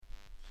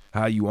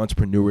Hi, you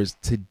entrepreneurs.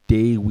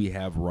 Today we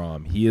have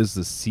Ram. He is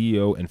the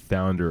CEO and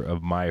founder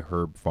of My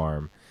Herb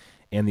Farm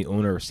and the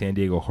owner of San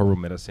Diego Herbal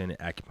Medicine and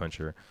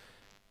Acupuncture.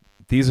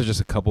 These are just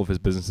a couple of his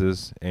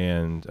businesses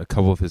and a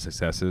couple of his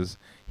successes.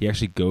 He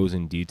actually goes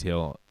in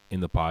detail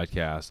in the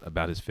podcast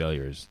about his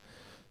failures.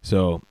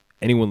 So,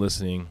 anyone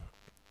listening,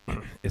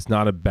 it's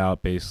not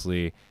about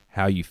basically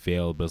how you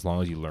failed, but as long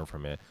as you learn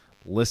from it.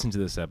 Listen to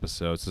this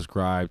episode,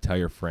 subscribe, tell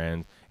your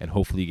friends, and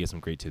hopefully you get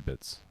some great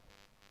tidbits.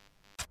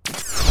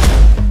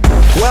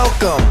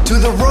 Welcome to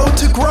the road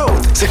to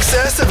growth,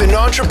 success of an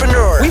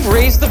entrepreneur. We've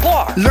raised the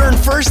bar. Learn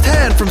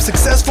firsthand from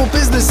successful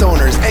business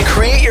owners and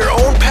create your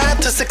own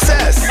path to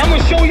success. I'm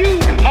going to show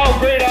you how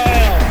great I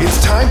am.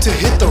 It's time to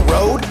hit the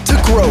road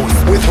to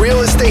growth with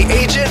real estate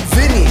agent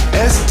Vinny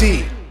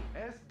SD.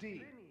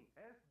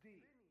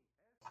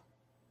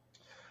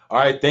 All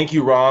right, thank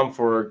you, Ram,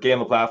 for getting on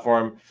the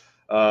platform.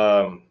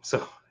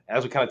 So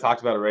as we kind of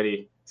talked about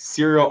already,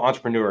 serial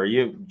entrepreneur.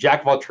 You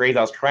jack of all trades.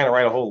 I was trying to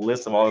write a whole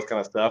list of all this kind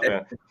of stuff,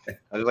 and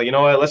I was like, you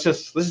know what? Let's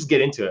just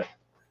get into it.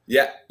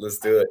 Yeah, let's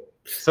do it.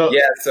 So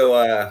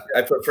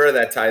I prefer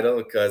that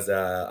title because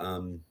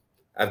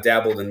I've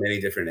dabbled in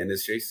many different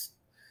industries,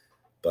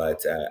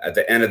 but at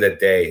the end of the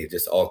day, it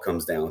just all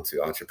comes down to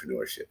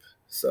entrepreneurship.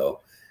 So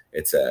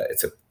it's a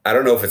I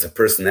don't know if it's a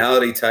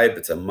personality type,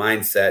 it's a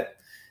mindset,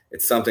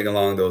 it's something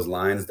along those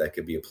lines that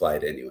could be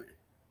applied anywhere.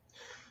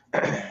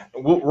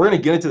 We're going to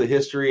get into the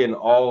history and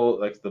all,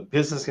 like the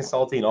business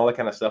consulting and all that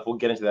kind of stuff. We'll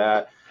get into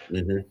that.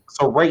 Mm-hmm.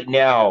 So right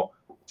now,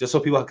 just so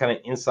people have kind of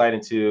insight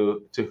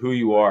into who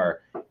you are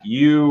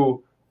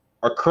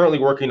currently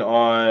working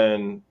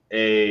on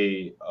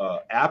a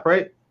app,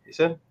 right? You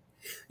said?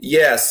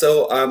 Yeah.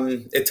 So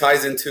it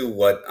ties into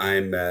what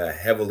I'm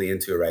heavily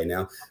into right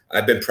now.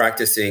 I've been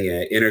practicing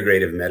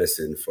integrative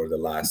medicine for the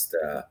last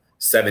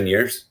 7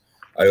 years.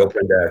 I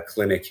opened a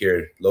clinic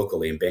here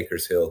locally in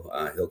Bankers Hill,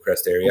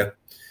 Hillcrest area.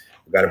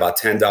 We've got about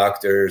 10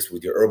 doctors.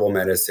 We do herbal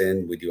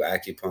medicine. We do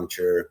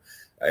acupuncture.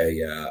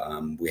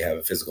 We have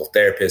a physical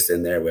therapist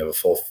in there. We have a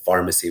full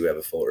pharmacy. We have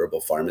a full herbal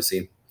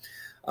pharmacy.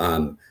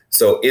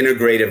 So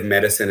integrative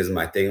medicine is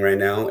my thing right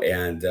now.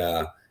 And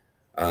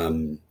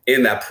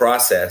in that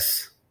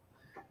process,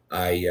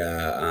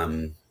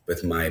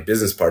 with my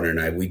business partner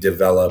and I, we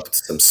developed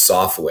some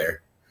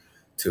software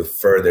to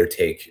further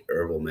take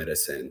herbal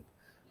medicine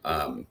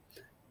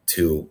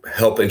to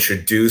help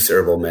introduce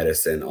herbal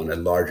medicine on a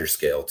larger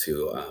scale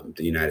to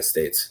the United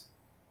States.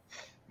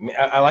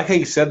 I like how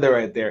you said that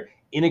right there.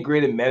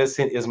 Integrated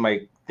medicine is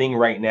my thing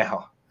right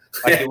now.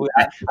 Like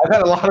I've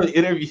had a lot of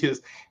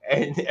interviews,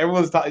 and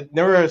everyone's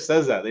never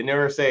says that. They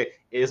never say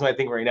it is my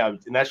thing right now,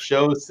 and that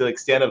shows the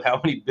extent of how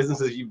many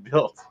businesses you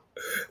built.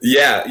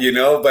 Yeah,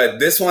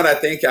 but this one I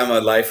think I'm a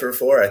lifer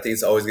for. I think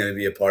it's always going to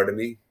be a part of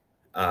me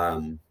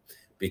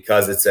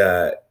because it's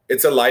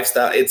a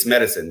lifestyle. It's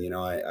medicine.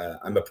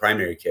 I'm a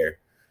primary care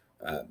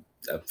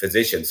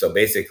physician. So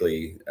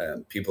basically,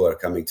 people are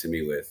coming to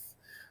me with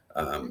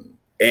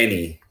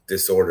any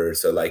disorder.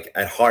 So like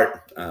at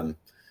heart, I'm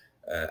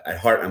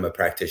a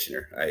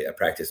practitioner. I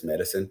practice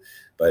medicine.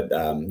 But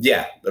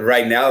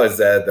right now is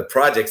the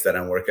projects that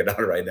I'm working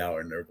on right now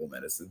are in herbal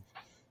medicine.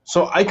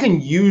 So I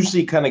can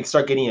usually kind of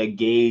start getting a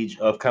gauge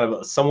of kind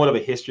of somewhat of a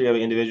history of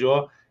an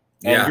individual.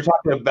 And you're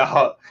talking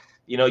about,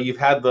 you've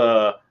had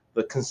the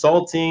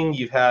consulting,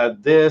 you've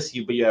had this,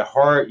 but you had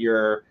heart,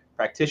 you're a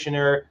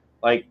practitioner.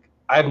 Like,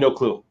 I have no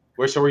clue.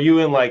 So were you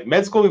in like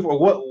med school before?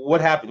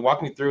 What happened?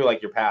 Walk me through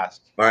like your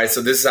past. All right.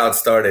 So this is how it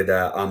started.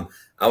 I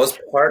was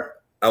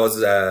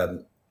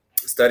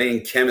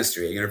studying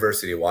chemistry at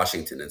University of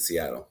Washington in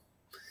Seattle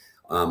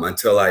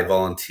until I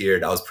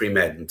volunteered. I was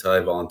pre-med until I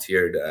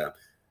volunteered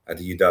at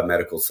the UW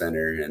Medical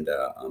Center. And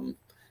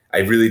I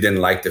really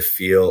didn't like the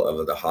feel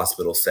of the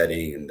hospital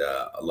setting and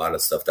a lot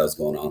of stuff that was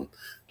going on.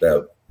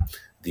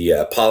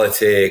 The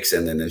politics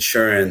and then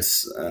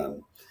insurance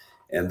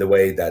and the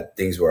way that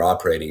things were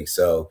operating.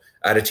 So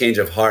I had a change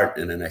of heart,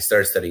 and then I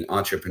started studying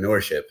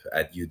entrepreneurship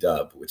at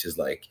UW, which is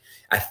like,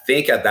 I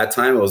think at that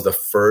time it was the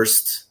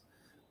first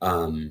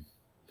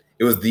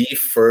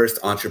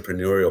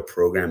entrepreneurial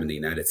program in the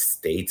United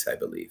States, I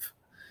believe.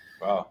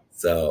 Wow.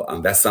 So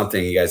that's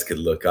something you guys could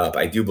look up.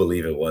 I do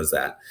believe it was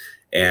that.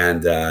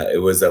 And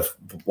it was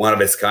one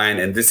of its kind.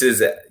 And this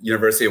is at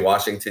University of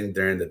Washington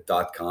during the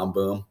 .com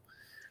boom.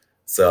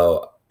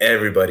 So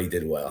everybody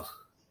did well.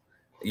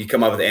 You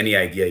come up with any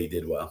idea, you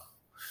did well.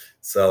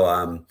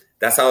 So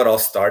that's how it all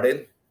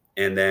started.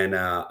 And then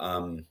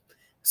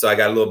so I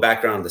got a little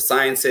background in the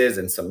sciences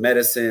and some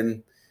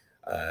medicine.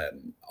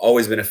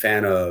 Always been a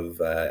fan of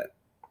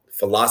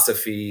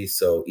philosophy,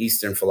 so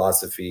Eastern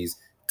philosophies,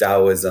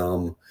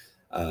 Taoism,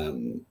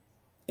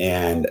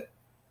 and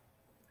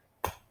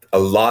a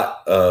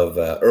lot of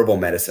herbal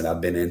medicine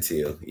I've been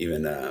into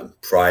even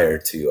prior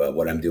to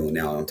what I'm doing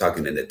now. I'm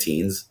talking in the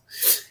teens.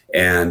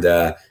 And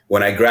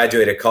when I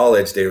graduated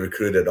college, they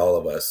recruited all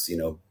of us,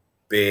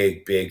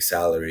 big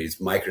salaries.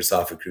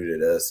 Microsoft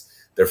recruited us.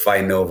 They're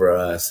fighting over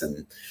us,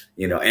 and,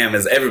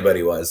 Amazon,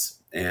 everybody was.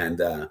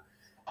 And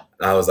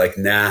I was like,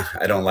 nah,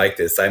 I don't like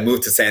this. I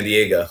moved to San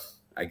Diego.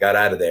 I got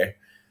out of there.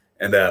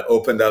 and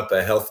opened up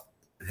a health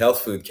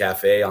food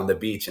cafe on the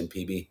beach in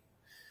PB.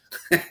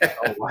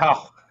 Oh,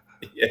 wow.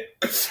 Yeah.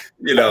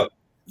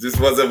 This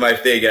wasn't my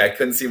thing. I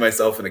couldn't see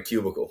myself in a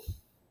cubicle.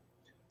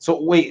 So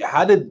wait,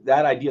 how did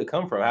that idea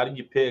come from? How did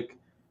you pick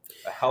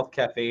a health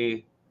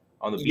cafe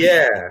on the beach?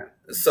 Yeah.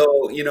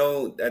 So,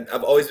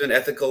 I've always been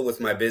ethical with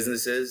my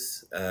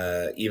businesses,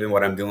 even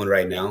what I'm doing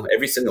right now.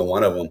 Every single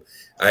one of them.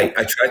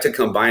 I try to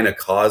combine a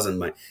cause and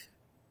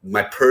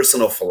my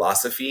personal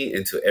philosophy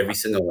into every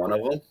single one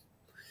of them.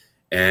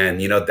 And,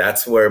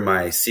 that's where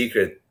my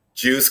secret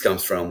juice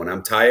comes from. When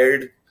I'm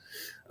tired,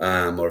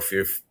 or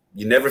if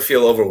you never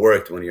feel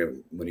overworked when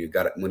you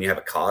have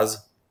a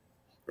cause,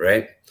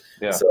 right?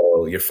 Yeah.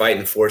 So you're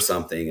fighting for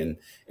something. And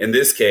in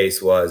this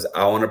case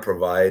I want to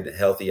provide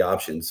healthy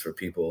options for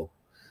people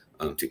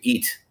to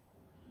eat,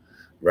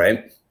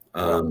 right?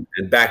 And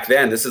back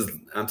then,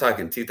 I'm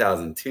talking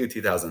 2002,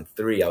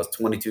 2003. I was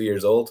 22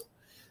 years old.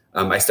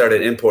 I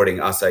started importing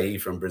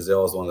acai from Brazil.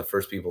 I was one of the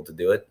first people to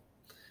do it.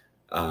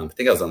 I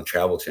think I was on the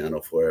Travel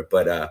Channel for it.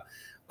 But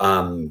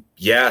so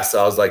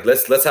I was like,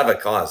 let's have a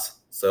cause.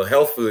 So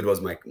health food was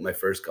my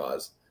first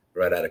cause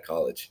right out of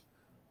college.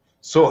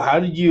 So how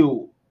did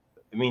you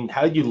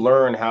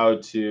learn how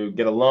to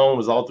get a loan?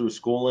 Was it all through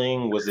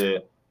schooling? Was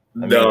it?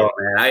 No,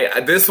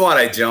 man. This one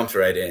I jumped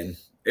right in.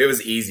 It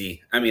was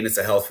easy. I mean, it's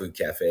a health food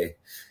cafe.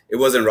 It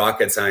wasn't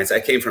rocket science. I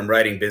came from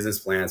writing business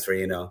plans for,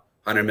 $100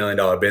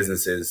 million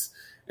businesses.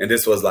 And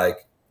this was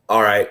like,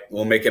 all right,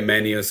 we'll make a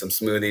menu, some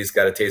smoothies,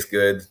 got to taste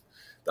good.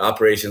 The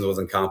operations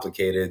wasn't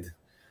complicated.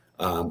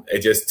 It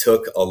just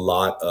took a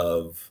lot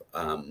of,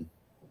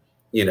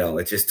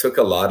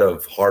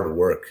 hard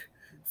work.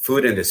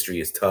 Food industry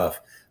is tough.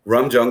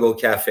 Rum Jungle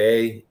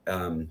Cafe,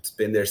 it's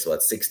been there,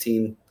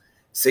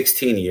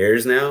 16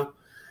 years now.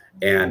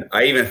 And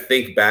I even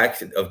think back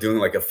of doing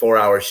like a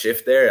 4-hour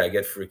shift there. I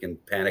get freaking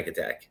panic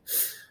attack.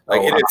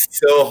 It is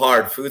so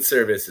hard. Food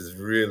service is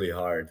really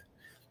hard.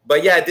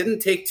 But yeah, it didn't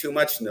take too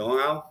much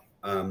know-how.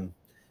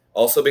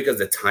 Also because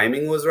the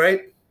timing was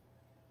right.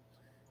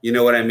 You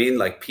know what I mean?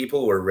 Like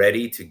people were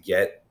ready to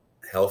get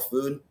health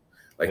food.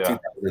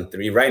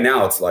 2003. Right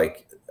now, it's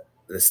like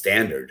the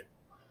standard.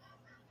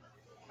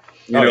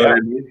 You know what I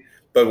mean?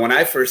 But when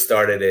I first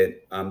started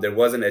it, there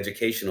was an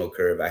educational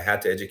curve. I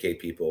had to educate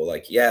people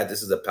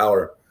this is a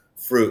power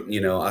fruit,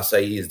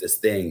 acai is this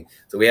thing.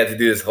 So we had to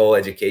do this whole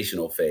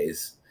educational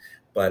phase.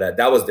 But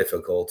that was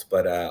difficult.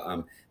 But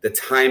the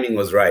timing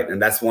was right.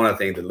 And that's one of the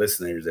things, the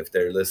listeners, if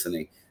they're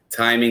listening,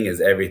 timing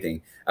is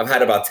everything. I've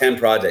had about 10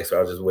 projects where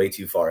I was just way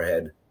too far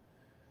ahead.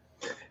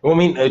 Well,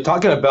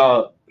 talking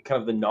about kind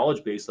of the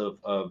knowledge base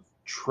of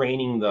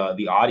training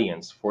the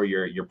audience for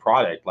your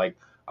product, like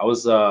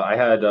I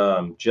had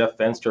Jeff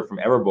Fenster from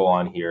Everbowl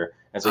on here,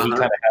 and so he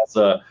kind of has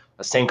a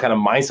same kind of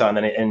mindset on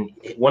it. And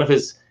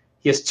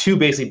he has two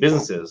basic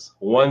businesses.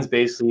 One's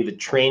basically the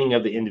training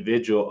of the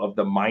individual of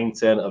the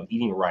mindset of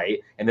eating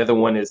right, and the other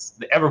one is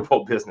the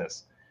Everbowl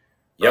business.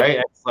 Yep. Right?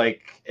 And it's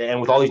like,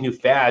 and with all these new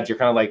fads, you're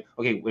kind of like,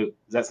 okay, wait,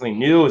 is that something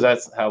new? Is that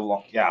how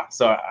long? Yeah.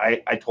 So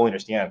I totally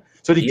understand.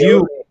 So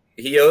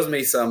he owes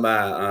me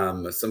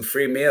some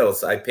free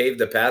meals. I paved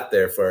the path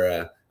there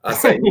for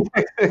acai.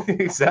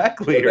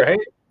 Exactly, right?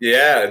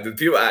 Yeah, the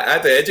people. I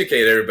had to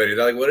educate everybody.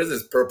 They're like, "What is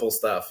this purple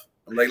stuff?"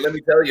 I'm like, "Let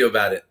me tell you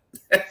about it."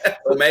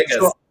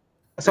 Omegas.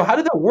 So how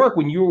did that work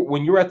when you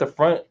were at the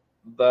front,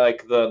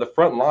 like the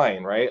front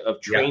line, right,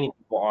 of training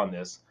people on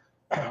this?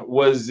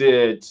 Was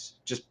it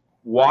just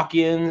walk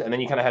in and then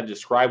you kind of had to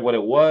describe what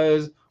it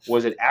was?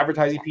 Was it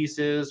advertising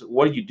pieces?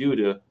 What did you do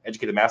to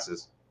educate the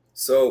masses?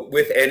 So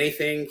with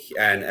anything,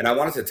 and I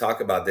wanted to talk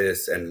about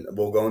this, and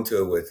we'll go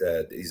into it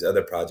with these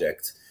other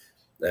projects.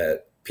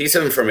 Piece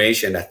of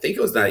information, I think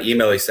it was that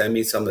email he sent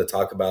me, something to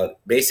talk about.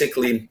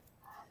 Basically,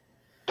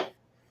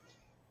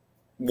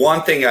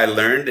 one thing I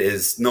learned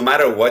is no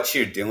matter what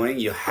you're doing,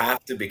 you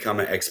have to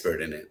become an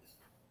expert in it.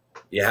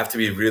 You have to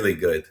be really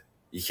good.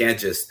 You can't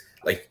just,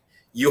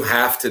 you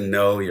have to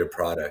know your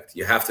product.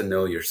 You have to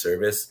know your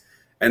service,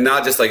 and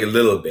not just a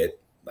little bit.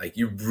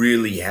 You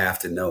really have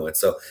to know it.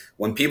 So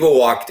when people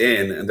walked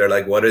in and they're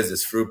like, "What is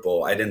this fruit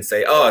bowl?" I didn't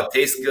say, "Oh, it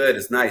tastes good.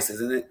 It's nice,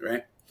 isn't it?"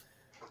 Right?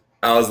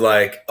 I was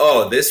like,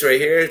 "Oh, this right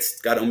here,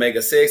 it's got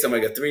omega-6,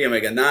 omega-3,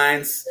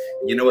 omega-9s.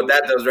 You know what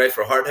that does, right,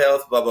 for heart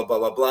health, blah, blah, blah,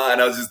 blah, blah."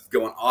 And I was just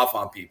going off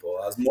on people.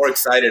 I was more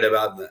excited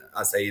about the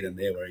acai than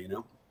they were,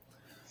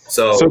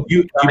 So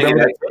you remember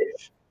that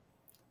pitch?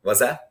 What's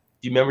that?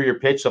 Do you remember your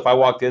pitch? So if I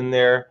walked in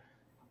there,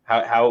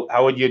 how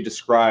would you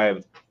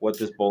describe what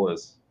this bowl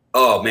is?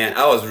 Oh, man,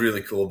 I was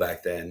really cool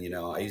back then.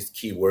 I used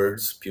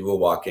keywords. People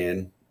walk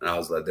in. And I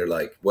was like, they're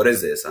like, "What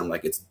is this?" I'm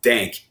like, "It's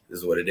dank. This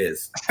is what it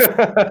is." They're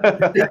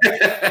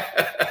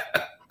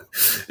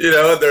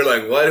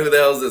like, "What? Who the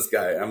hell is this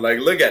guy?" I'm like,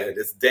 "Look at it.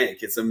 It's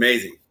dank. It's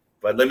amazing."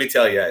 But let me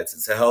tell you,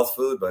 it's a health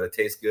food, but it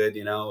tastes good.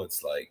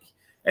 It's like,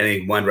 and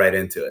he went right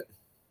into it.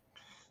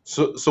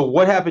 So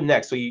what happened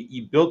next? So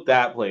you built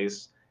that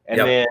place, and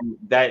then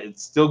that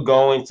it's still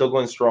going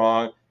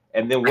strong.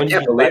 And then when I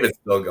can't believe it's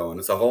still going.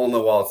 It's a hole in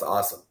the wall. It's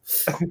awesome.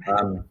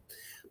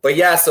 But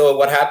yeah, so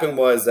what happened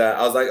was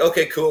I was like,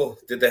 okay, cool.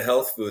 Did the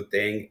health food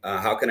thing.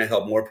 How can I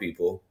help more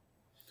people?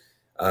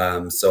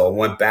 So I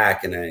went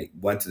back and I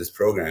went to this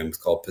program. It's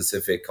called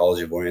Pacific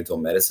College of Oriental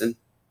Medicine.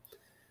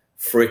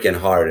 Freaking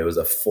hard. It was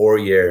a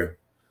 4-year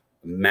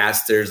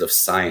Masters of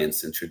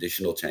Science in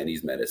Traditional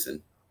Chinese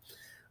Medicine.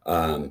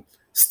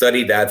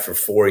 Studied that for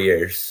 4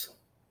 years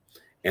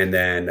and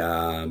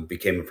then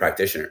became a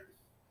practitioner.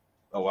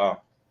 Oh,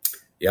 wow.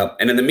 Yep.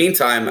 And in the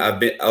meantime, I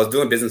was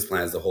doing business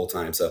plans the whole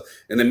time. So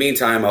in the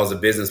meantime, I was a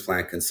business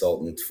plan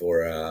consultant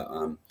for,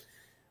 I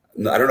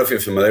don't know if you're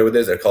familiar with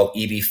this. They're called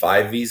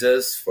EB-5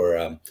 visas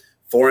for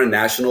foreign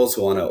nationals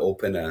who want to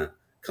open a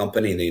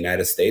company in the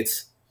United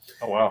States.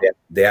 Oh, wow.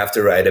 They have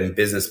to write a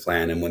business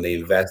plan. And when they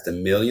invest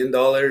 $1 million,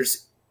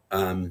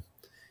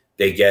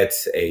 they get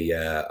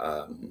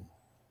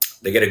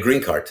a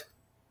green card.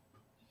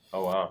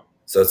 Oh, wow.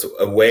 So it's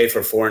a way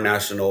for foreign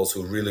nationals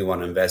who really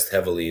want to invest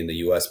heavily in the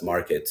U.S.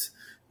 market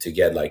to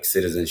get like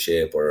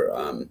citizenship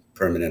or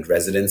permanent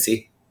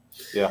residency.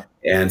 Yeah.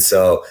 And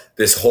so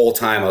this whole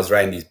time I was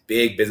writing these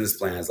big business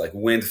plans like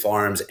wind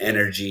farms,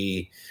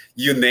 energy,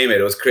 you name it.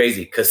 It was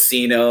crazy.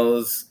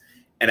 Casinos.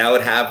 And I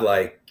would have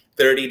like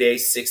 30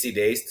 days, 60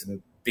 days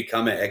to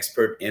become an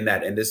expert in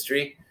that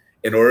industry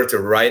in order to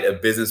write a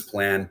business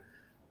plan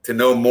to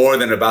know more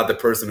than about the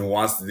person who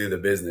wants to do the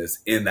business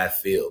in that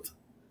field.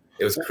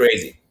 It was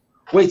crazy.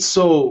 Wait,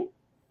 so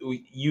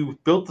you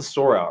built the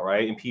store out,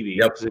 right, in PV?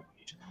 Yep.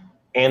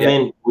 And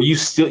then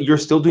you're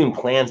still doing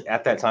plans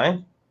at that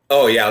time?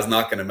 Oh yeah, I was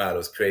knocking them out. It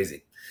was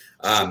crazy.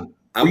 I'm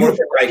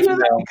working like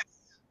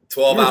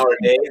 12-hour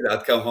days.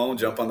 I'd come home,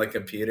 jump on the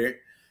computer,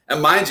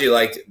 and mind you,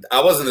 like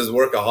I wasn't this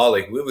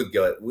workaholic. We would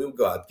go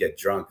out and get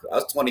drunk. I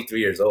was 23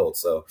 years old,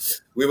 so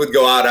we would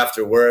go out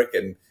after work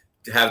and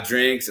have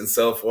drinks and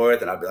so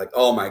forth. And I'd be like,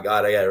 "Oh my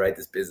god, I gotta write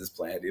this business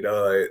plan." You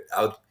know,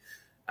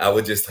 I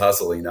would just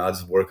hustle. You know, I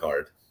just work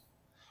hard.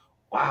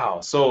 Wow.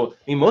 So I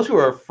mean, most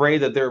people are afraid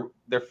that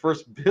their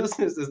first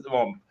business is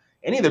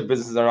any of their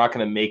businesses are not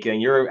going to make it,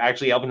 and you're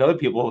actually helping other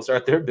people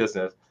start their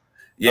business.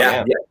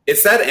 Yeah.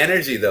 It's that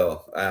energy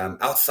though.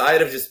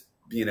 Outside of just,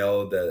 you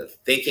know, the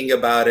thinking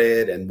about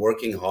it and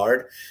working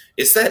hard,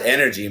 it's that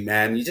energy,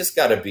 man. You just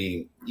gotta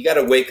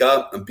wake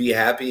up and be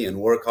happy and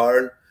work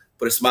hard,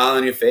 put a smile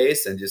on your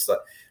face, and just like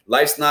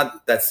life's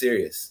not that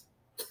serious.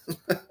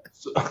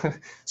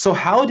 So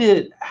how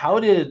did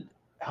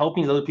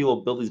helping other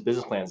people build these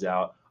business plans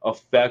out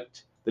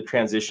affect the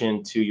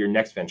transition to your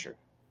next venture?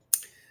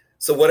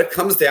 So what it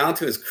comes down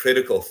to is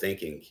critical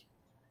thinking.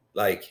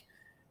 Like,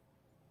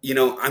 you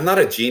know, I'm not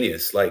a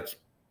genius. Like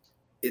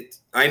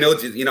I know,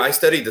 you know, I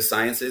studied the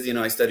sciences, you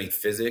know, I studied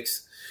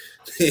physics.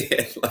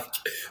 Like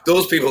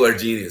those people are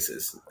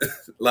geniuses.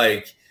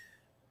 Like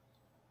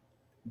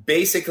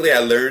basically I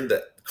learned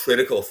that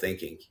critical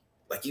thinking,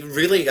 like you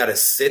really got to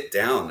sit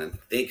down and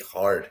think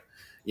hard.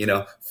 You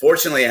know,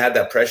 fortunately I had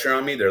that pressure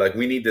on me. They're like,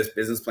 we need this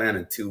business plan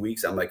in 2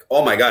 weeks. I'm like,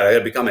 oh my God, I got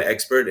to become an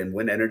expert in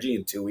wind energy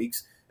in 2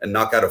 weeks and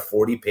knock out a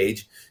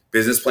 40-page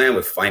business plan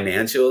with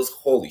financials.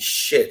 Holy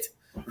shit.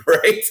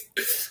 Right.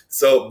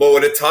 So, but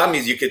what it taught me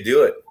is you could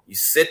do it. You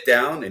sit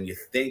down and you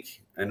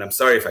think, and I'm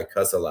sorry if I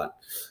cuss a lot.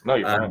 No,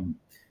 you're fine.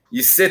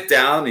 You sit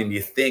down and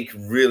you think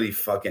really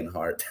fucking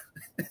hard.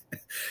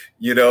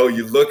 You know,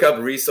 you look up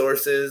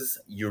resources,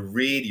 you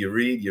read,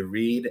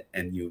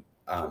 and you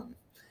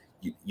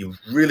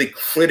really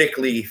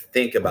critically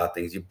think about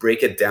things. You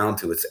break it down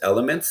to its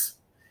elements,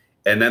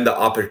 and then the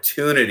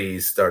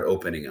opportunities start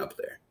opening up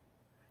there.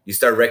 You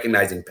start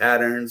recognizing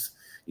patterns.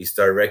 You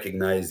start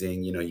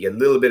recognizing, you know, you get a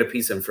little bit of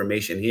piece of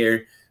information here,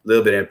 a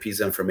little bit of piece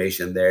of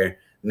information there.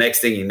 Next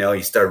thing you know,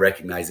 you start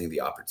recognizing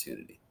the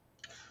opportunity.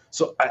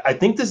 So I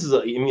think this is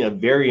a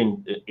very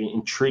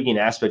intriguing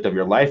aspect of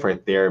your life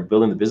right there,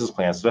 building the business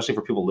plan, especially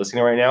for people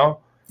listening right now.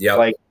 Yeah.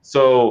 Like,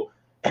 so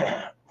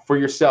for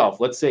yourself,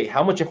 let's say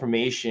how much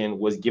information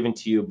was given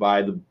to you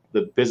by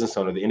the business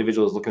owner, the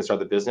individual who's looking to start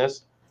the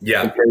business,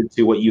 compared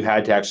to what you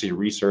had to actually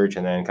research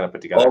and then kind of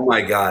put together? Oh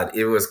my God,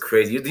 it was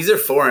crazy. These are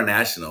foreign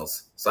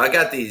nationals. So I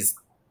got these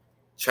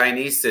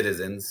Chinese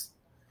citizens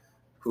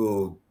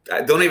who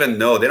I don't even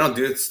know. They don't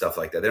do stuff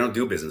like that. They don't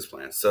do business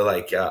plans. So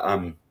like,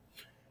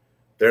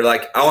 they're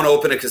like, I want to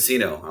open a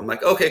casino. I'm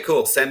like, okay,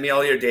 cool. Send me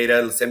all your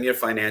data. Send me your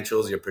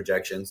financials, your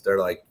projections. They're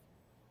like,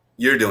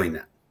 you're doing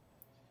that.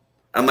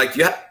 I'm like,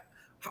 yeah.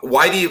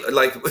 Why do you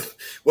like,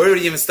 where do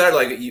you even start?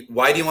 Like,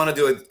 why do you want to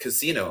do a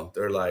casino?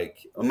 They're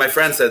like, my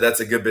friend said that's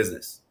a good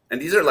business.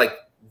 And these are like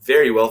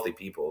very wealthy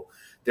people.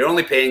 They're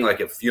only paying like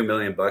a few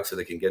 $1,000,000 so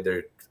they can get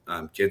their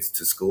kids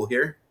to school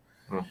here.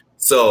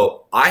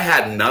 So I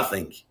had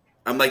nothing.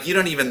 I'm like, you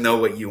don't even know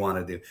what you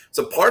want to do.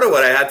 So part of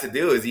what I had to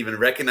do is even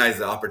recognize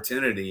the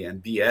opportunity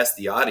and BS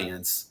the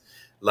audience.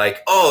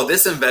 Like, oh,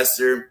 this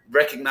investor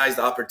recognized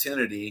the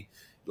opportunity.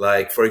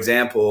 Like, for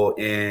example,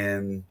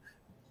 in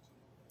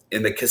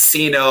the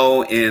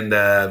casino, in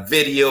the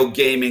video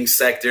gaming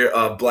sector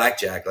of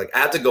blackjack. Like I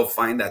had to go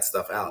find that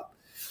stuff out,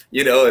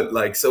 you know,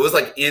 like, so it was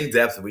like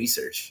in-depth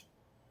research,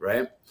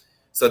 right?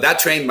 So that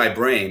trained my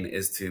brain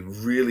is to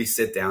really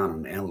sit down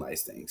and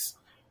analyze things.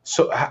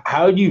 So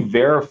how do you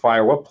verify,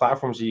 or what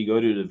platforms do you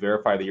go to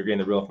verify that you're getting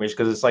the real information?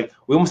 Because it's like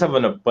we almost have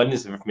an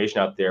abundance of information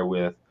out there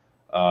with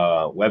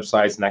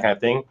websites and that kind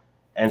of thing.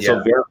 And Yeah.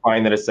 so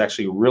verifying that it's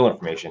actually real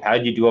information. How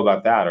did you do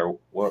about that, or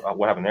what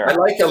happened I there?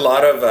 like a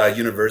lot of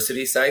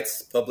university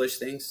sites publish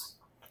things.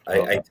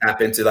 I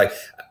tap into, like,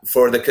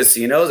 for the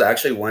casinos. I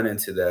actually went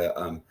into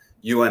the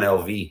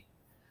UNLV,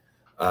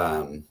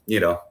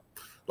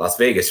 Las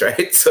Vegas,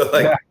 right? So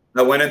like Yeah.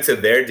 I went into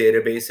their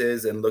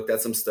databases and looked at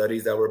some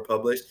studies that were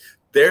published.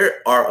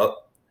 There are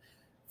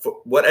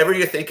for whatever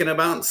you're thinking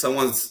about,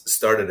 someone's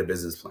started a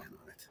business plan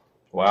on it.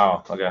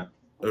 Wow. Okay.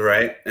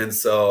 Right. And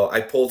so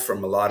I pulled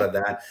from a lot of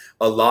that.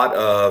 A lot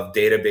of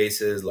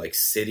databases, like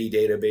city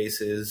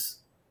databases,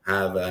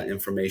 have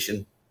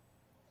information.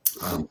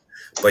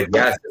 But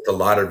yeah, it's just a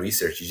lot of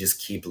research. You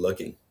just keep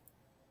looking.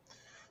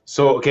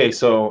 So okay,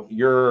 so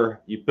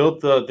you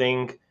built the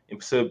thing in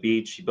Pacific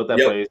Beach. You built that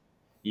Yep. place.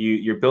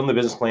 You're building the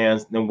business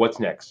plans. Then what's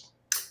next?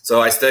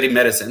 So I study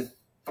medicine,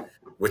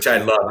 which I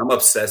love. I'm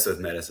obsessed with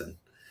medicine.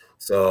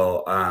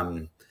 So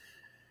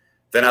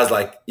then I was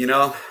like,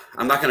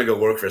 I'm not going to go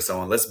work for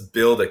someone. Let's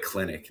build a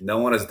clinic. No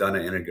one has done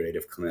an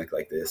integrative clinic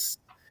like this.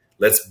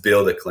 Let's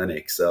build a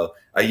clinic. So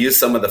I used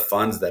some of the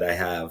funds that I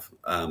have,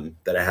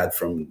 that I had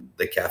from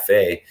the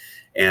cafe.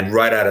 And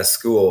right out of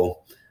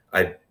school,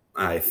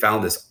 I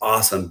found this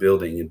awesome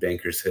building in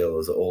Bankers Hill. It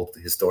was an old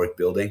historic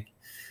building.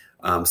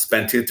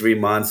 Spent 2-3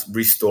 months,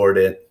 restored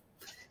it,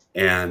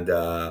 and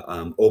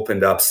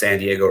opened up San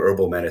Diego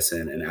Herbal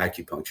Medicine and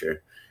Acupuncture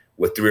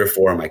with 3 or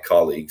 4 of my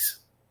colleagues.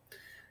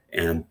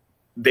 And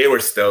they were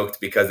stoked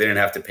because they didn't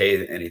have to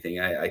pay anything.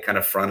 I kind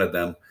of fronted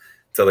them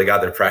till they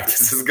got their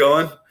practices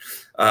going,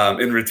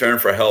 in return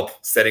for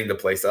help setting the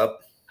place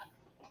up.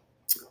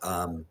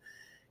 And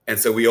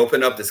so we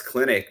opened up this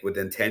clinic with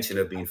the intention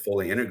of being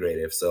fully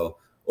integrative. So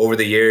over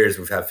the years,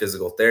 we've had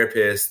physical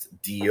therapists,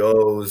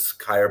 DOs,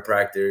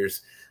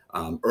 chiropractors,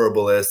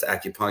 herbalists,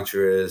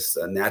 acupuncturists,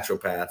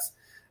 naturopaths,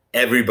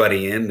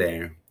 everybody in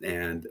there.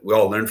 And we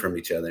all learn from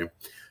each other.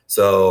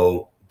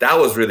 So that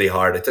was really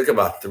hard. It took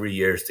about 3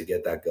 years to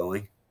get that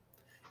going.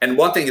 And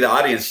one thing the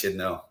audience should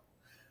know,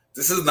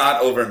 this is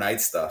not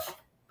overnight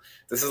stuff.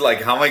 This is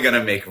like, how am I going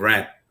to make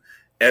rent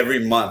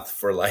every month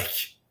for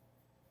like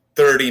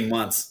 30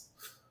 months?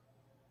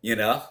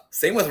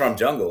 Same with Rum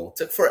Jungle. It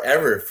took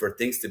forever for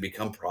things to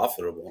become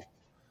profitable.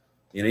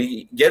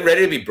 You get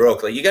ready to be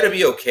broke. Like, you got to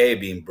be okay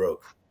being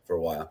broke for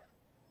a while.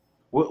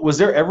 Was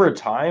there ever a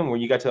time where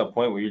you got to that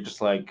point where you're just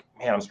like,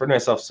 man, I'm spreading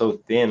myself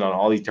so thin on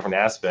all these different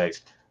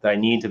aspects that I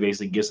need to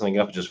basically give something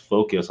up and just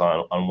focus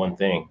on one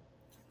thing?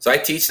 So I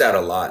teach that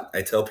a lot.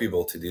 I tell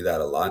people to do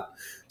that a lot.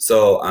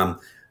 So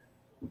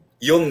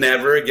you'll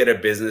never get a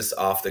business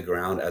off the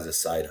ground as a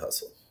side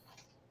hustle.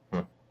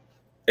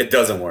 It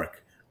doesn't work.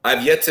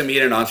 I've yet to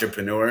meet an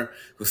entrepreneur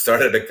who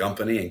started a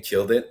company and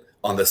killed it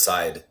on the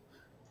side.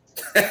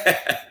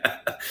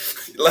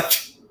 Like,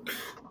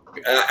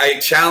 I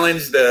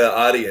challenge the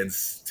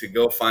audience to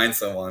go find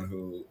someone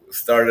who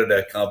started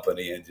a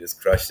company and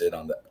just crushed it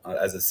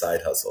as a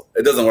side hustle.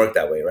 It doesn't work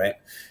that way, right?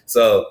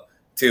 So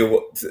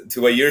to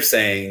what you're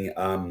saying,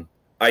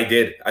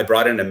 I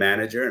brought in a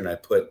manager and I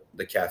put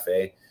the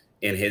cafe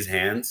in his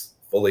hands,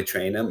 fully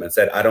trained him, and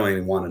said, I don't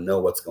even want to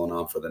know what's going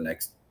on for the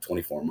next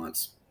 24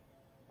 months.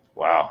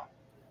 Wow.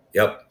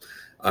 Yep.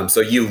 So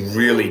you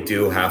really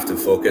do have to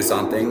focus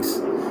on things.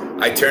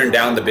 I turned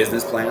down the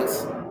business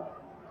plans,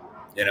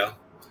 Yeah.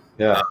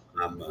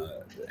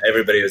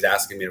 Everybody was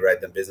asking me to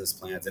write them business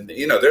plans, and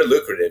they're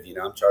lucrative.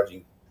 I'm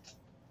charging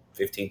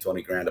 15,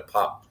 20 grand a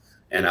pop.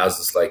 And I was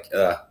just like,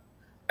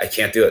 I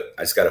can't do it.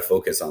 I just got to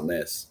focus on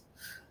this.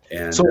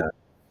 And so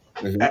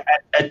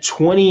at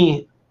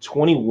 20,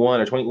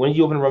 21 or 20, when did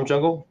you open Rum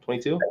Jungle?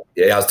 22?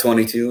 Yeah, I was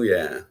 22.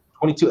 Yeah.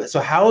 22. So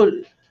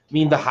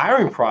the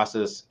hiring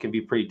process can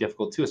be pretty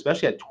difficult too,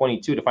 especially at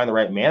 22 to find the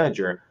right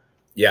manager.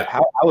 Yeah.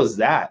 How was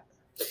that?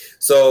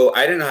 So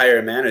I didn't hire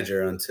a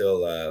manager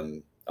until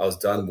I was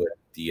done with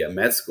the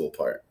med school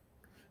part.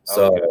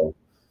 So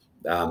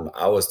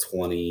I was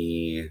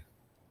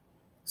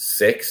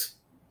 26,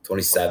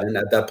 27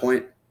 at that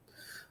point.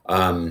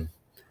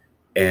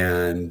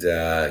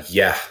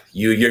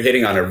 You're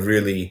hitting on a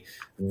really,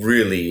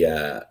 really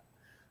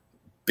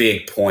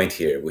big point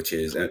here, which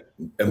is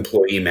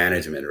employee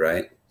management,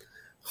 right?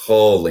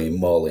 Holy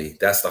moly.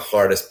 That's the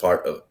hardest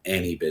part of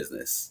any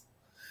business,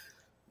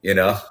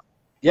 Yeah,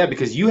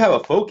 because you have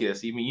a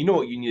focus. I mean, you know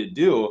what you need to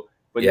do,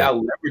 but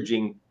now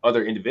leveraging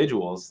other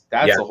individuals,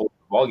 that's a whole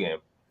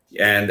ballgame.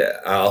 And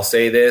I'll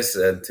say this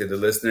to the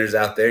listeners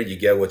out there, you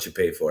get what you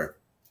pay for.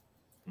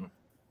 And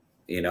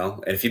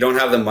if you don't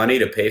have the money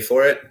to pay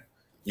for it,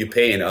 you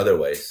pay in other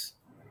ways.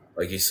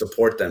 Like, you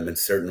support them in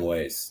certain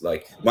ways.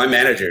 Like, my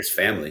manager's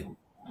family.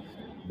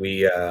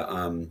 We,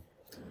 I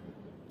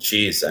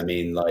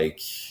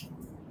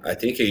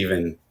think he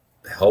even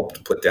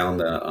helped put down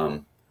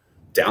the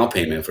down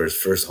payment for his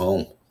first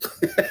home.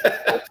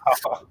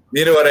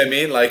 You know what I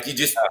mean? Like, you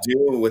just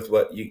do with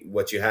what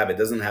you have. It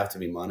doesn't have to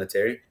be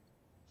monetary.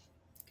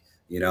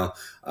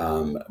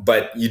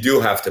 But you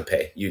do have to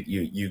pay.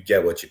 You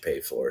get what you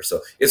pay for.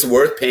 So it's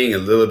worth paying a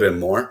little bit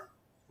more.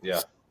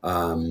 Yeah.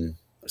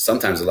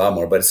 Sometimes a lot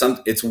more, but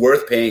it's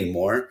worth paying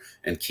more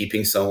and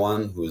keeping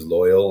someone who's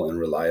loyal and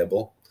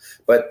reliable.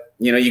 But,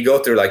 you go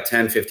through like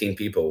 10, 15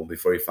 people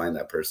before you find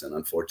that person,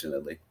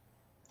 unfortunately.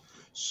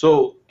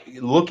 So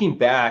looking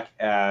back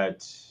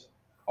at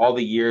all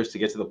the years to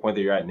get to the point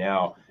that you're at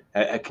now,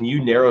 can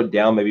you narrow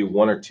down maybe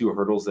one or two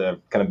hurdles that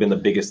have kind of been the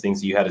biggest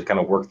things that you had to kind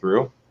of work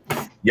through?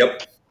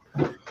 Yep.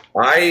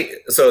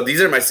 So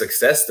these are my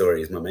success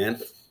stories, my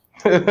man.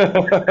 Let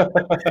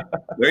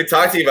me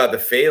talk to you about the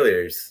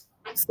failures.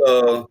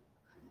 So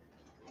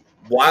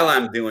while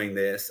I'm doing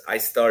this, I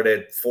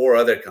started 4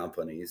 other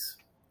companies.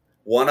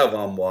 One of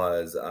them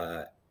was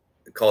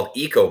called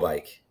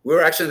EcoBike. We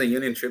were actually in the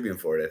Union Tribune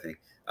for it, I think.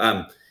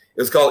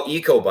 It was called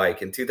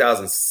EcoBike in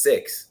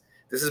 2006.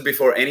 This is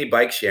before any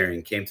bike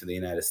sharing came to the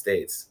United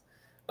States.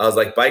 I was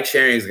like, bike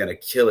sharing is going to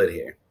kill it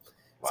here.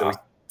 Wow. So we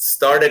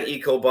started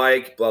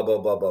EcoBike, blah, blah,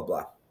 blah, blah,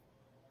 blah.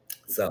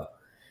 So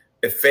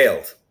it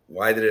failed.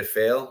 Why did it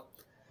fail?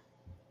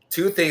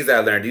 2 things that I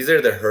learned. These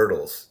are the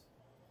hurdles.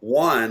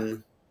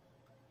 One,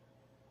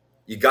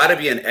 you got to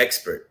be an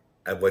expert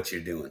at what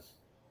you're doing.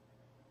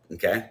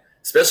 Okay?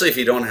 Especially if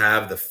you don't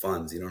have the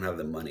funds, you don't have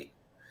the money.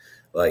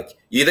 Like,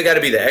 you either got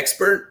to be the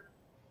expert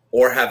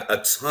or have a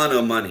ton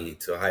of money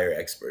to hire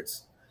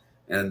experts.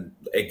 And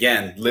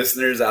again,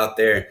 listeners out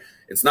there,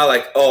 it's not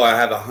like, oh, I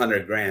have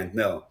 $100,000.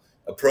 No,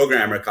 a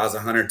programmer costs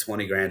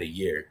 $120,000 a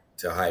year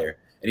to hire,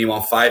 and you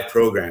want 5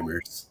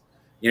 programmers.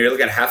 You're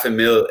looking at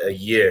 $500,000 a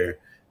year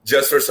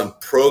just for some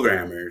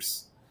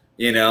programmers.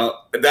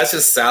 That's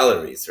just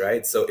salaries,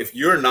 right? So if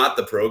you're not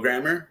the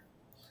programmer,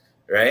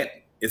 right,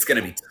 it's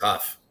going to be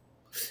tough.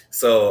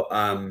 So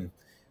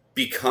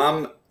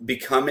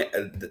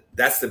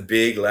that's the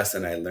big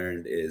lesson I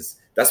learned.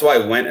 That's why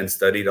I went and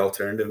studied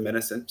alternative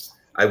medicine.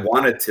 I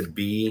wanted to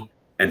be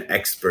an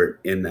expert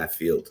in that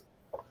field.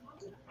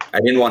 I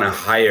didn't want to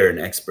hire an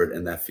expert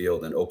in that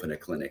field and open a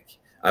clinic.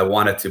 I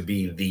wanted to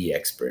be the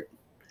expert.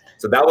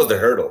 So that was the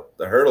hurdle.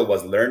 The hurdle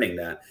was learning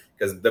that,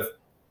 because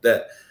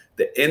the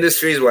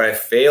industries where I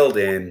failed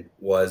in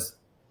was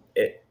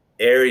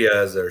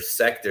areas or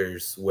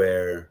sectors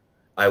where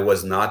I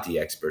was not the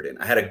expert in.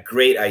 I had a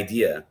great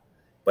idea,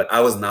 but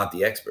I was not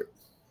the expert.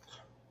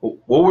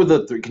 What were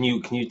the 3? Can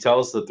you tell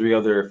us the 3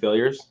 other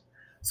failures?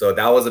 So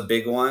that was a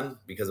big one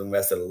because I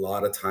invested a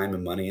lot of time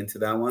and money into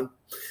that one.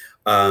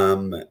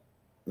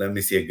 Let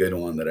me see a good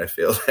one that I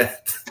failed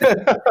at.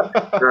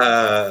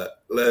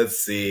 Let's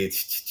see.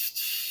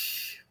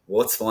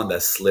 What's one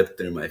that slipped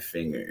through my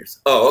fingers?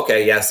 Oh,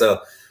 okay. Yeah.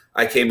 So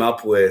I came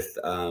up with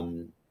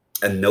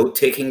a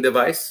note-taking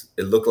device.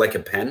 It looked like a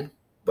pen,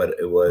 but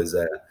it was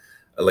an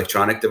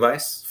electronic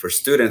device for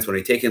students when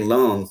you're taking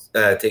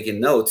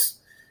notes.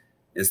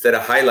 Instead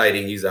of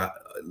highlighting, use a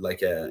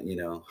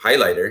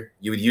highlighter.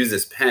 You would use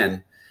this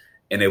pen,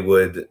 and it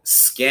would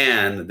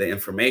scan the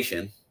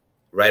information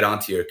right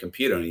onto your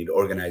computer, and you'd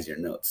organize your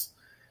notes.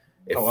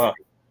 Oh, wow.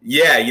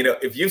 Yeah,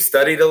 if you've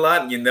studied a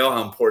lot, you know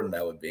how important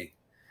that would be.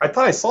 I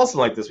thought I saw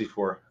something like this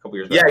before a couple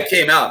years ago. Yeah, it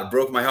came out. It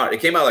broke my heart. It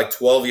came out like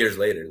 12 years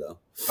later, though.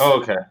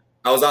 Oh, okay.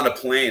 I was on a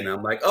plane.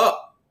 I'm like, oh,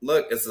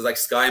 look, this is like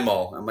Sky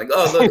Mall. I'm like,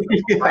 oh, look,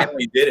 I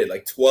finally did it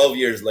like 12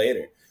 years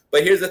later.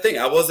 But here's the thing.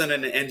 I wasn't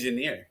an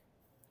engineer,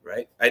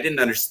 right? I didn't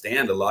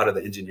understand a lot of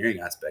the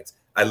engineering aspects.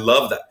 I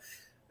love that.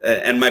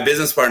 And my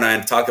business partner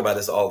and I talk about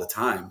this all the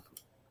time.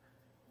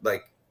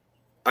 Like,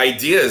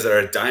 ideas are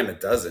a dime a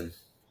dozen.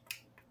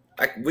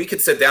 We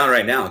could sit down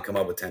right now and come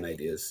up with 10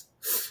 ideas,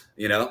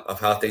 of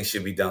how things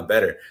should be done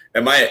better.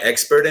 Am I an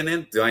expert in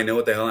it? Do I know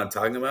what the hell I'm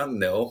talking about?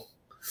 No.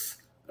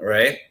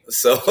 Right?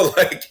 So,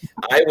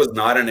 I was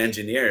not an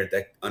engineer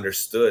that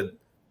understood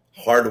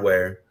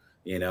hardware,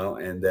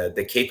 and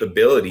the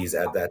capabilities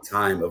at that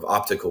time of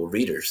optical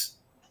readers.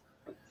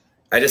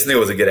 I just knew it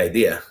was a good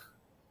idea,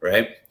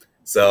 right?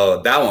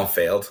 So that one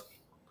failed.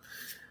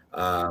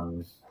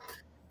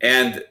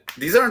 And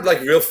these aren't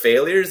like real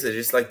failures. It's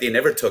just like they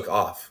never took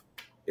off.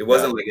 It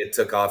wasn't like it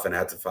took off and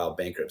had to file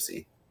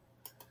bankruptcy.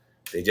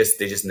 They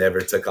just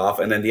never took off.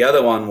 And then the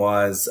other one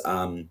was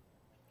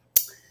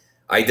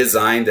I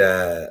designed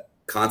a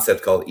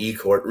concept called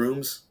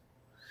e-courtrooms.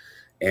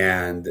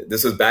 And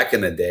this was back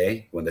in the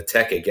day when the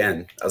tech,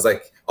 again, I was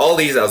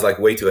like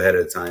way too ahead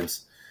of the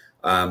times.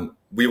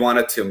 We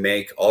wanted to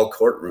make all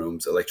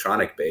courtrooms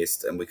electronic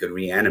based, and we could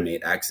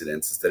reanimate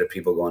accidents instead of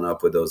people going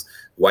up with those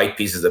white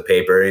pieces of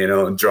paper,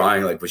 and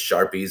drawing like with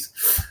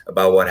Sharpies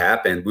about what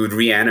happened. We would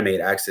reanimate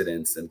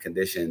accidents and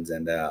conditions,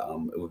 and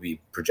it would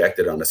be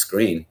projected on a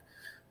screen,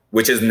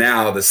 which is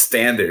now the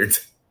standard,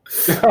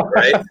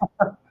 right?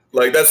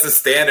 Like, that's the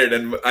standard.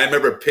 And I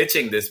remember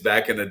pitching this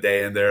back in the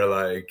day, and they're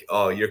like,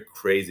 oh, you're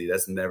crazy.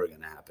 That's never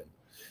going to happen.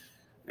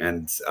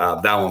 And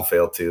that one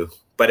failed too.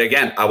 But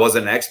again, I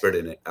wasn't an expert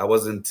in it. I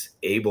wasn't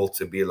able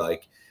to be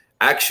like,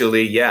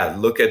 actually, yeah,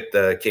 look at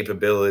the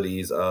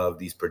capabilities of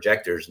these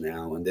projectors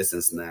now and this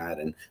and that.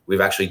 And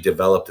we've actually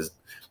developed this,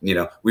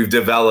 we've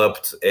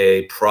developed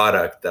a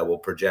product that will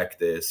project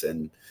this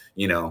and,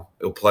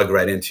 it'll plug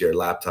right into your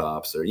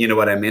laptops or, you know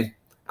what I mean?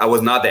 I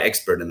was not the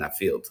expert in that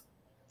field.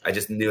 I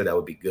just knew that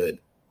would be good.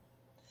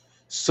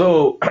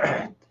 So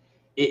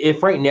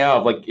if right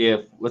now,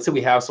 if let's say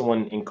we have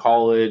someone in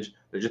college,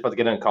 they're just about to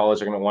get into college,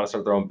 they're going to want to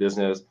start their own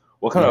business.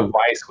 What kind of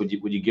advice would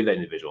you give that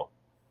individual?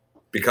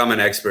 Become an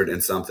expert in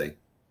something.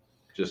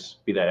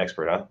 Just be that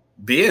expert, huh?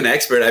 Be an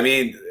expert. I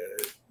mean,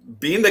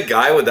 being the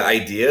guy with the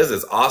ideas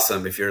is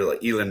awesome if you're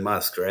like Elon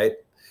Musk, right?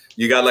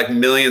 You got like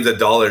millions of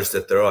dollars to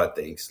throw at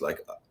things,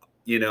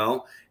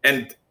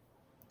 and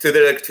to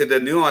the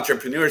new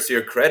entrepreneurs, to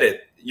your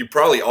credit, you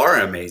probably are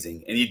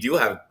amazing and you do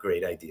have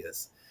great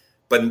ideas.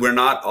 But we're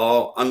not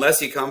all,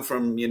 unless you come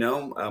from,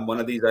 one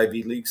of these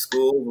Ivy League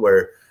schools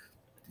where,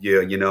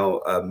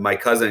 my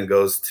cousin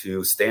goes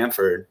to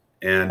Stanford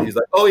and he's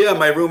like, oh yeah,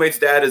 my roommate's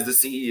dad is the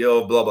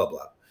CEO of blah, blah,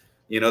 blah.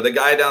 The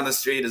guy down the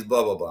street is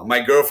blah, blah, blah.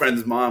 My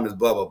girlfriend's mom is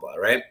blah, blah, blah,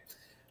 right?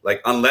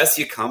 Like, unless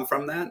you come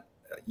from that,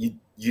 you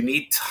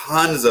need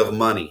tons of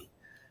money,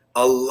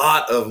 a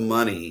lot of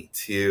money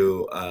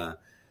to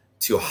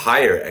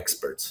hire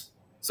experts.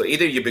 So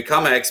either you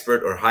become an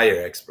expert or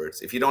hire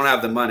experts. If you don't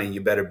have the money, you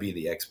better be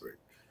the expert.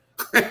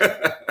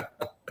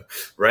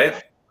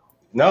 Right?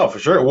 No, for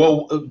sure.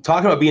 Well,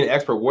 talking about being an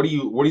expert, what are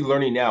you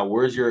learning now?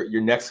 Where's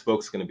your next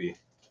focus going to be?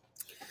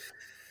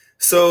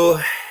 So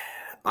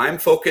I'm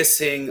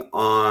focusing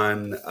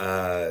on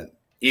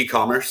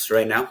e-commerce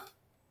right now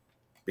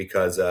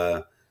because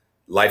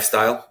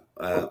lifestyle.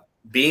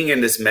 Being in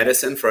this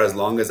medicine for as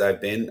long as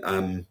I've been,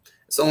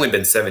 it's only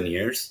been 7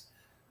 years.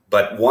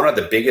 But one of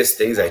the biggest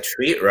things I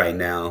treat right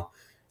now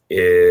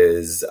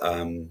is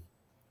a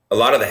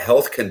lot of the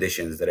health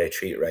conditions that I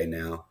treat right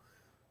now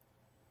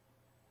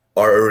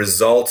are a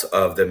result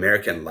of the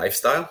American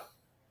lifestyle,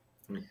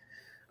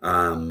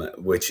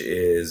 which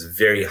is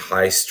very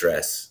high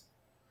stress.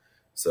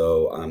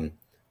 So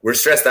we're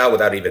stressed out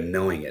without even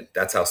knowing it.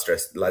 That's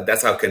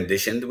how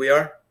conditioned we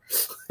are.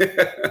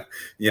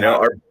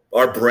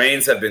 Our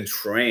brains have been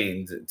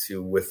trained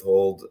to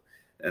withhold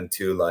and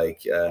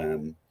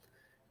to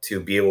to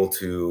be able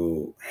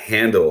to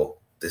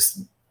handle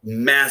this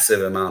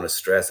massive amount of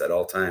stress at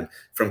all time.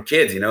 From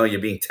kids, you're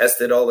being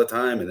tested all the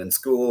time, and then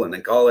school, and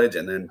then college,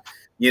 and then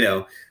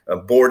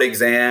board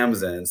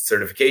exams and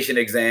certification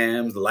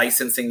exams,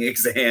 licensing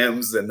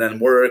exams, and then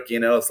work.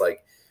 It's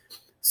like,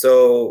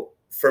 so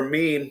for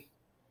me,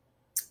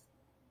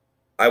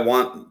 I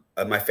want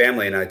my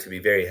family and I to be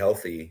very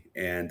healthy,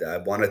 and I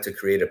wanted to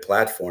create a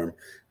platform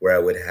where I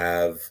would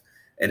have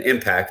an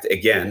impact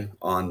again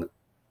on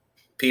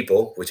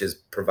people, which is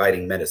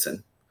providing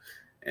medicine.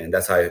 And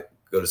that's how I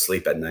go to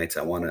sleep at nights.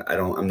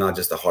 I'm not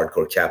just a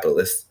hardcore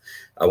capitalist.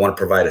 I want to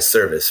provide a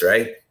service,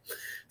 right?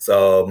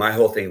 So my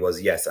whole thing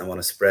was, yes, I want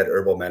to spread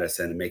herbal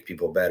medicine and make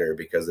people better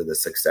because of the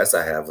success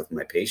I have with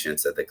my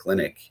patients at the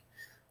clinic.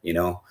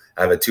 I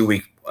have a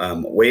 2-week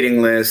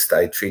waiting list.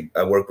 I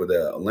work with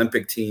the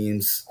Olympic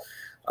teams.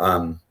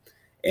 I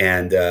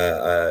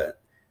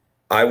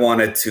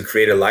wanted to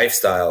create a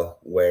lifestyle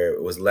where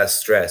it was less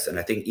stress. And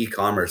I think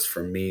e-commerce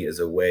for me is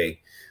a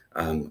way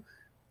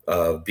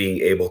of being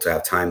able to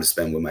have time to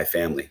spend with my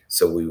family.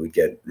 So we would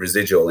get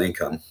residual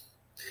income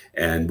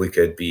and we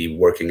could be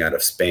working out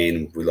of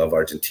Spain. We love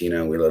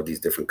Argentina. We love these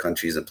different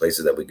countries and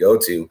places that we go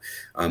to.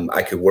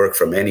 I could work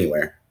from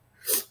anywhere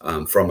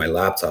from my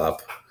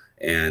laptop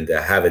and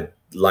have a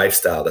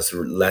lifestyle that's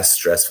less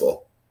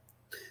stressful.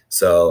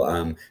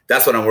 So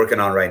that's what I'm working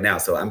on right now.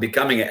 So I'm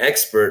becoming an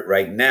expert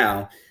right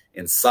now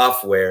in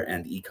software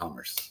and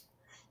e-commerce.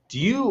 Do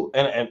you,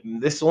 and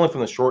this is only from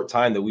the short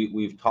time that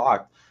we've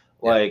talked,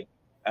 I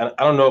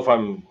don't know if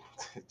I'm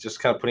just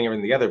kind of putting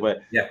everything together,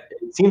 but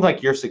it seems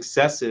like your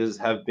successes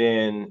have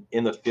been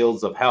in the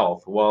fields of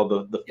health, while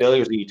the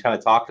failures that you kind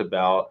of talked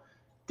about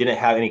didn't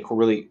have any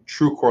really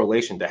true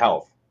correlation to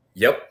health.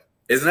 Yep.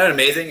 Isn't that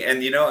amazing?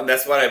 And, and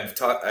that's what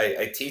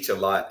I teach a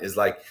lot is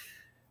like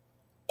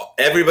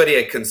everybody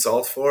I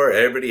consult for,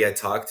 everybody I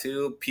talk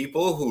to,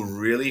 people who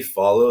really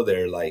follow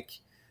their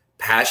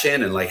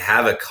passion and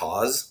have a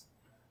cause,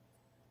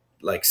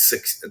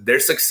 their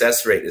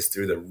success rate is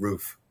through the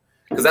roof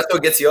because that's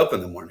what gets you up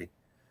in the morning.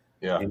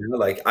 Yeah.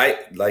 I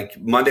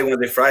Monday,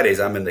 Wednesday, Fridays,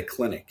 I'm in the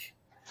clinic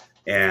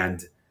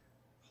and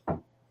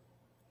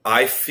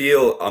I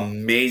feel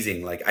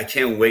amazing. I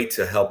can't wait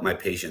to help my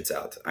patients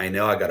out. I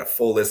know I got a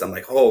full list. I'm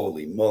like,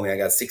 holy moly, I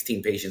got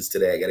 16 patients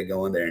today. I got to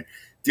go in there and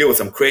deal with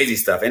some crazy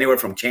stuff, anywhere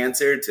from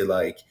cancer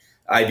to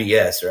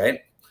IBS, right?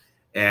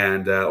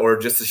 And or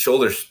just a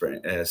shoulder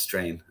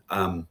strain.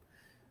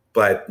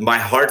 But my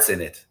heart's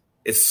in it.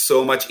 It's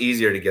so much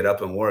easier to get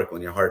up and work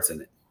when your heart's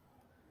in it,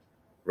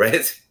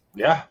 right?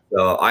 Yeah.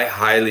 So I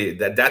highly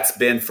that's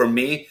been for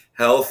me,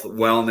 health,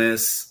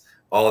 wellness,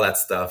 all that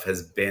stuff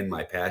has been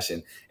my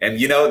passion. And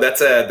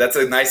that's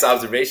a nice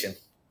observation.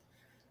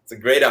 It's a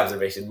great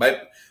observation.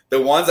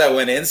 The ones I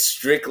went in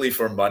strictly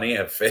for money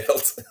have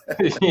failed.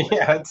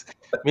 Yeah,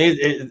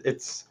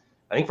 it's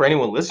I think for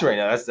anyone listening right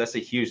now, that's a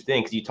huge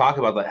thing, because you talk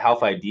about the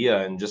health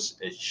idea and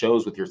just it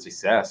shows with your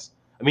success.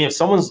 I mean, if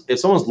someone's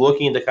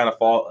looking to kind of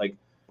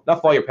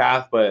not follow your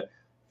path, but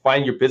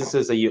find your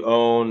businesses that you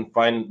own,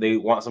 they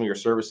want some of your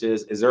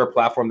services, is there a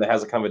platform that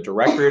has a kind of a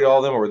directory to all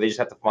of them, or they just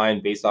have to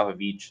find based off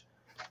of each?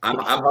 I'm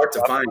hard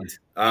to find.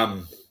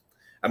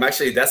 I'm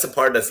actually, that's the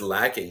part that's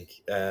lacking.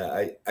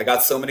 I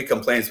got so many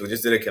complaints. We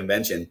just did a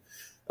convention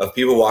of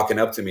people walking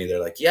up to me. They're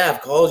like, yeah,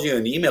 I've called you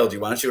and emailed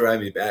you. Why don't you write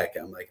me back?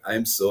 I'm like,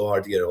 I'm so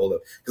hard to get a hold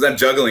of because I'm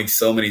juggling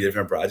so many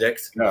different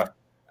projects. Yeah.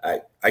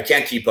 I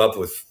can't keep up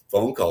with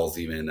phone calls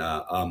even.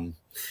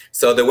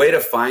 So the way to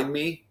find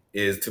me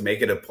is to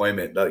make an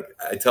appointment. Like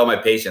I tell my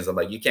patients, I'm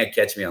like, you can't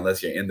catch me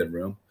unless you're in the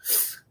room.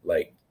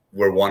 Like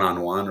we're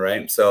one-on-one,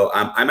 right? So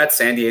I'm at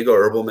San Diego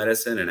Herbal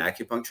Medicine and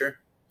Acupuncture.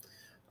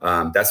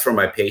 That's for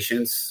my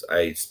patients.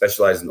 I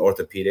specialize in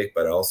orthopedic,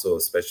 but I also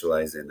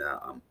specialize in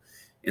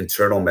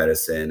internal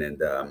medicine,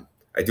 and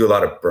I do a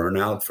lot of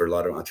burnout for a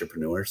lot of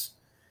entrepreneurs.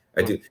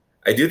 I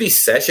do these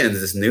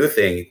sessions, this new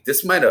thing.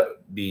 This might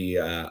be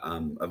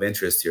of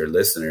interest to your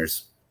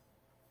listeners.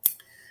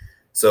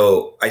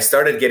 So I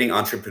started getting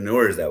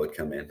entrepreneurs that would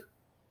come in,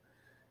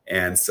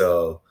 and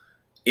so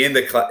in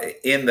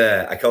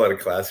the I call it a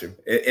classroom.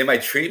 In my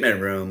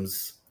treatment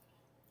rooms,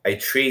 I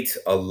treat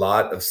a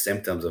lot of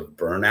symptoms of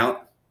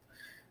burnout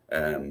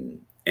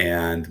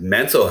and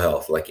mental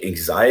health, like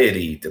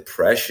anxiety,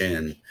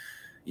 depression.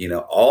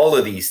 All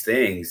of these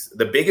things.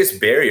 The biggest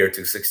barrier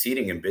to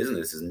succeeding in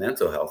business is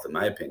mental health, in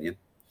my opinion,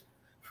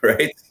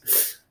 right?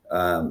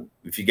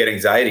 If you get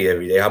anxiety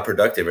every day, how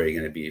productive are you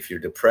going to be? If you're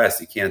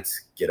depressed, you can't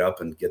get up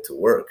and get to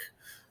work.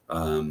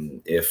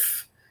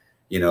 If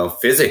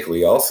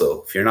physically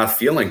also, if you're not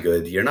feeling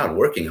good, you're not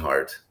working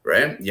hard,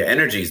 right? Your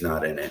energy's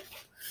not in it.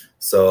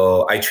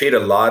 So I treat a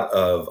lot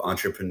of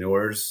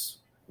entrepreneurs.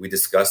 We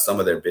discuss some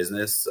of their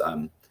business,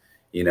 and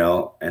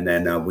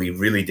then we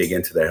really dig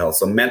into their health.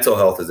 So mental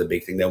health is a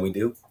big thing that we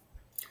do.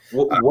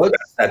 What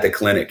at the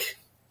clinic?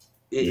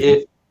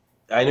 I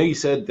know you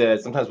said that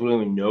sometimes we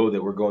don't even know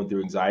that we're going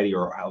through anxiety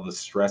or how the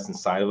stress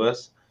inside of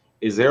us.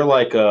 Is there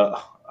like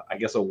a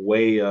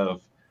way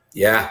of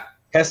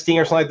testing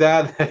or something like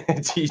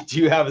that?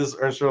 do you have this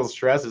external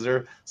stress? Is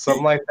there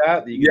something like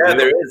that?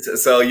 There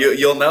is. So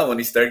you'll know when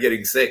you start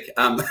getting sick.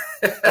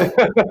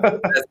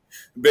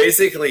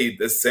 Basically,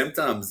 the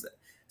symptoms.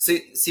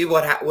 See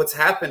what's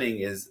happening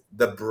is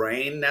the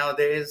brain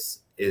nowadays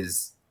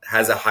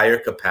has a higher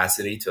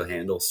capacity to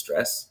handle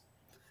stress.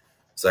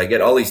 So I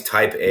get all these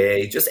type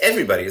A, just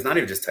everybody. It's not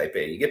even just type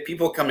A. You get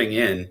people coming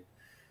in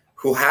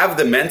who have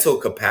the mental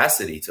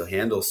capacity to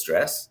handle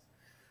stress,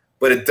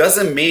 but it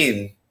doesn't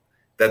mean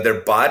that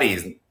their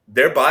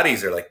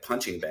bodies are like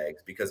punching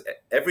bags, because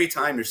every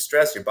time you're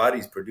stressed, your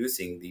body's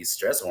producing these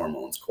stress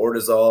hormones,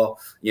 cortisol,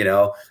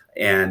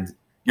 and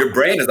your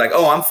brain is like,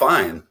 oh, I'm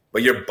fine.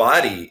 But your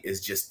body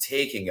is just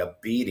taking a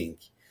beating.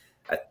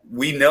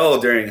 We know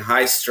during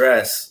high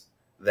stress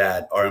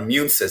that our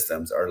immune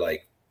systems are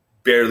like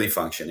barely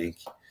functioning.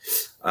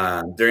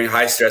 During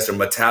high stress, our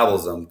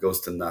metabolism goes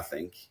to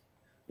nothing.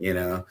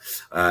 During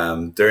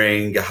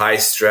high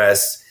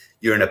stress,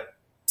 you're in a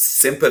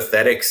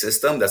sympathetic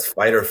system that's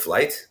fight or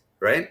flight,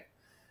 right?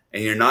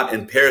 And you're not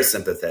in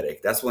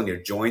parasympathetic. That's when your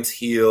joints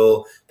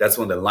heal. That's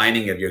when the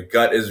lining of your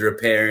gut is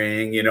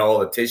repairing, all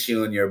the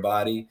tissue in your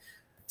body.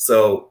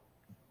 So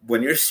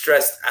when you're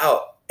stressed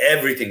out,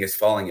 everything is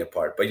falling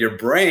apart. But your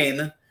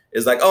brain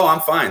is like, oh,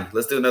 I'm fine.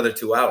 Let's do another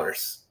 2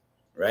 hours,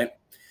 right?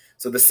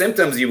 So the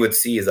symptoms you would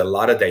see is a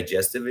lot of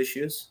digestive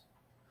issues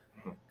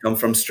come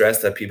from stress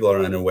that people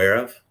are unaware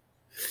of.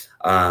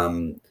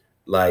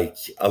 Like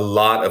a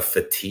lot of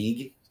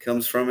fatigue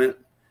comes from it.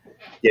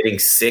 Getting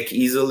sick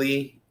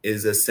easily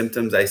is a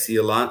symptoms I see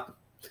a lot.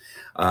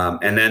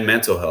 And then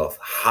mental health,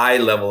 high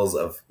levels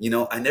of,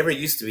 I never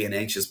used to be an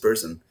anxious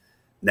person.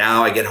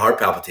 Now I get heart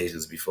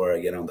palpitations before I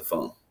get on the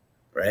phone,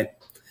 right?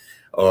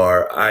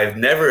 Or I've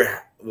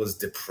never was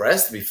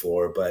depressed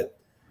before, but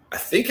I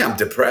think I'm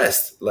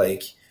depressed.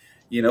 Like,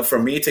 for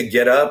me to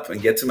get up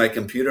and get to my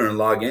computer and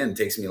log in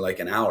takes me like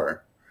an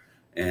hour.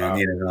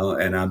 And, wow.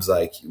 And I'm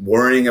like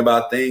worrying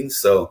about things.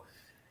 So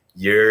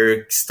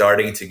you're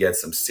starting to get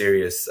some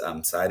serious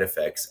side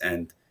effects.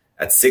 And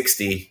at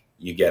 60,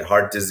 you get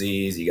heart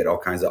disease, you get all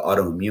kinds of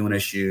autoimmune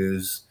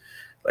issues.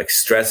 Like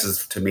stress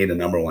is, to me, the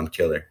number one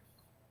killer.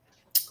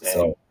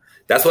 So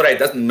that's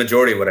the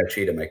majority of what I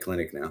treat in my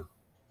clinic now.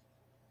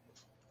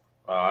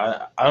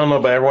 I don't know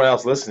about everyone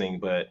else listening,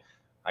 but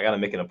I got to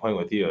make an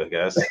appointment with you, I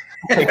guess.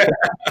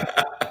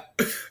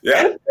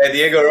 Yeah, San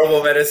Diego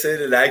Herbal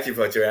Medicine and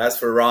Acupuncture. Ask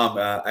for Ram.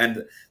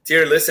 And to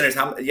your listeners,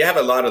 you have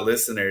a lot of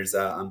listeners.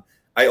 I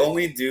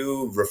only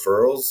do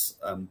referrals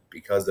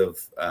because of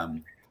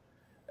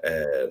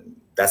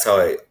that's how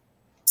I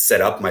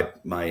set up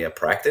my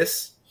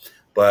practice.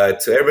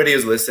 But to everybody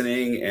who's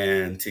listening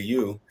and to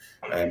you,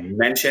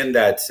 mention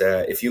that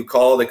if you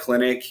call the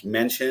clinic,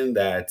 mention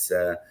that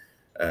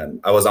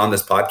I was on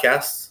this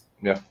podcast.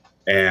 Yeah.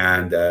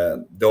 And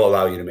they'll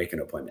allow you to make an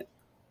appointment.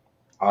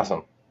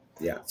 Awesome.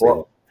 Yeah.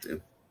 Well,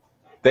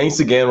 Thanks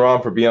again,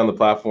 Ron, for being on the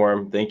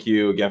platform. Thank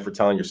you again for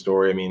telling your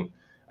story. I mean,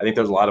 I think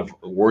there's a lot of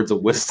words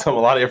of wisdom, a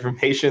lot of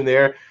information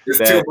there. It's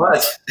too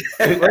much.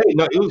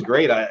 No, it was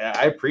great.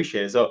 I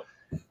appreciate it. So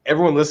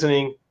everyone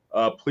listening,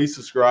 please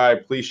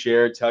subscribe, please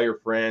share, tell your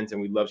friends,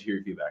 and we'd love to hear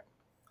your feedback.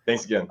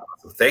 Thanks again.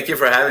 Thank you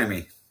for having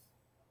me.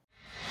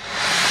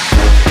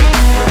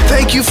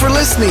 Thank you for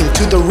listening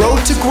to The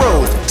Road to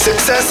Growth,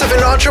 Success of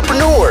an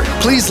Entrepreneur.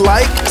 Please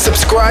like,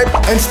 subscribe,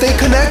 and stay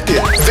connected.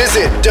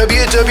 Visit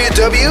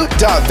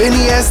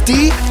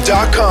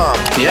www.vinnySD.com.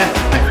 Yeah,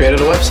 I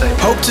created a website.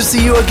 Hope to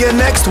see you again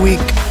next week.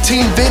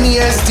 Team Vinny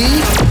SD,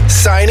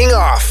 signing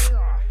off.